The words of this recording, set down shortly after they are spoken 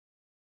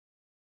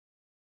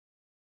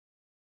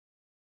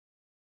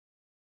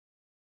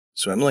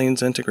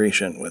Swimlane's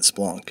integration with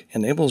Splunk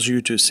enables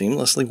you to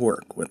seamlessly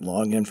work with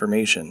log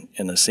information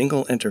in a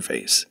single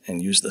interface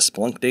and use the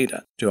Splunk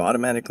data to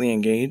automatically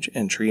engage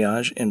and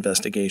triage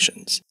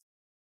investigations.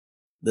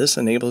 This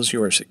enables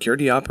your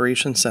Security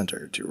Operations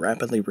Center to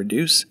rapidly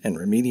reduce and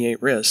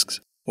remediate risks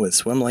with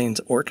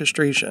Swimlane's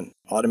orchestration,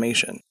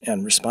 automation,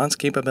 and response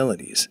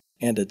capabilities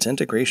and its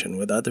integration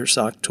with other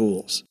SOC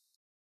tools.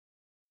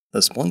 The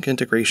Splunk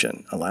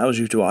integration allows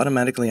you to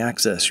automatically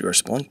access your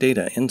Splunk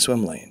data in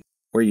Swimlane,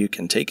 where you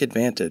can take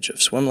advantage of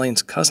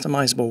Swimlane's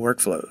customizable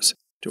workflows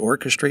to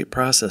orchestrate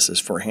processes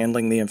for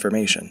handling the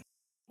information,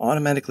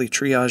 automatically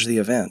triage the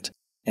event,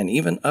 and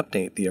even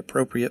update the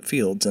appropriate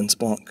fields in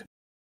Splunk.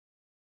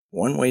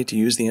 One way to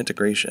use the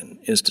integration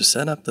is to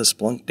set up the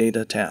Splunk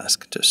data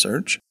task to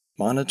search,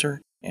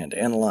 monitor, and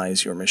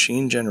analyze your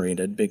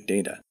machine-generated big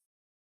data.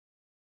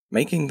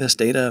 Making this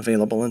data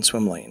available in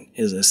Swimlane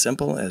is as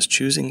simple as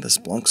choosing the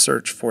Splunk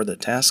search for the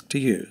task to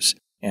use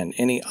and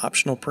any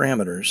optional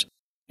parameters,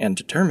 and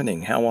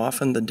determining how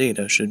often the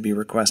data should be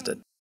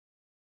requested.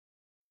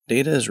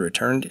 Data is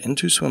returned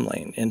into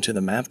Swimlane into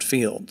the mapped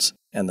fields,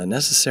 and the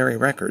necessary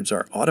records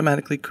are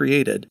automatically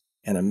created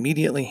and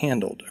immediately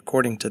handled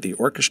according to the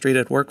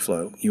orchestrated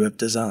workflow you have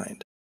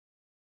designed.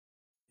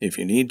 If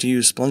you need to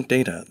use Splunk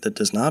data that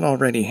does not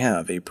already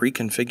have a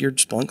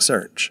pre-configured Splunk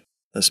search,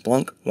 the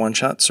Splunk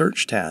one-shot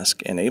search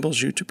task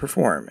enables you to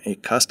perform a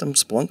custom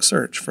Splunk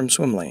search from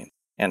Swimlane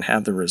and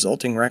have the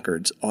resulting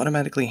records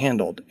automatically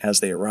handled as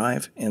they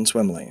arrive in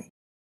Swimlane.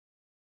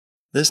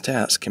 This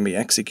task can be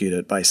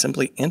executed by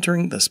simply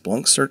entering the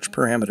Splunk search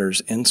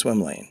parameters in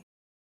Swimlane.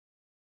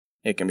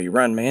 It can be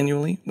run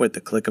manually with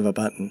the click of a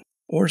button,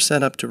 or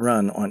set up to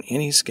run on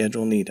any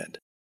schedule needed.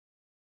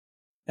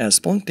 As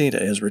Splunk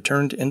data is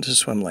returned into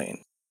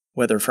Swimlane,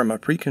 whether from a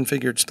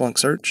pre-configured Splunk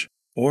search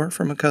or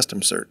from a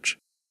custom search,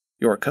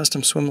 your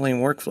custom Swimlane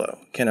workflow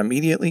can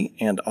immediately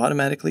and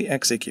automatically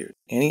execute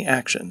any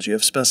actions you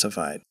have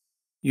specified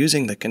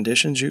using the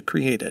conditions you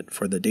created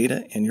for the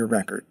data in your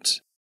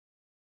records.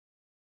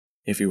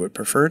 If you would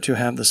prefer to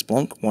have the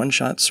Splunk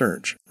one-shot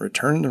search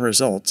return the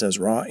results as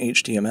raw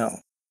HTML,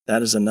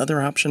 that is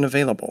another option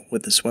available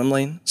with the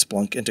Swimlane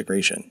Splunk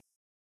integration.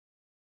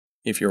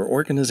 If your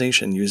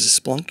organization uses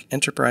Splunk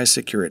Enterprise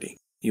Security,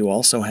 you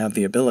also have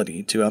the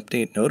ability to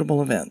update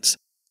notable events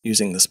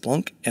using the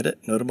Splunk Edit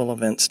Notable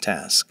Events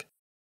task.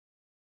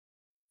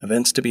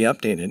 Events to be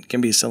updated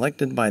can be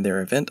selected by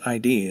their event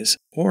IDs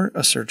or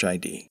a search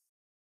ID.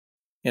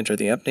 Enter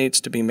the updates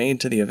to be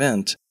made to the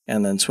event,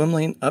 and then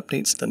Swimlane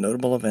updates the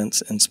notable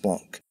events in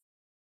Splunk.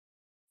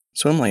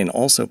 Swimlane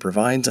also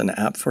provides an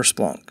app for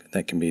Splunk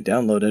that can be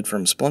downloaded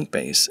from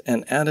Splunkbase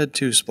and added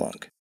to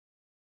Splunk.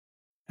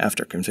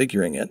 After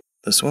configuring it,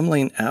 the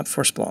Swimlane app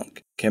for Splunk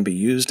can be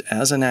used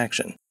as an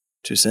action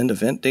to send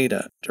event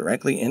data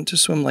directly into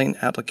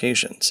Swimlane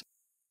applications,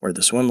 where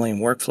the Swimlane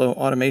workflow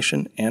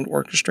automation and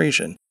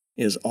orchestration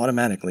is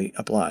automatically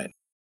applied.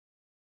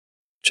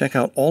 Check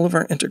out all of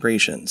our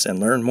integrations and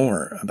learn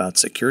more about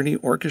security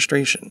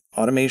orchestration,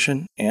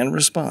 automation, and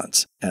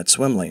response at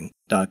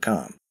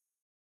swimlane.com.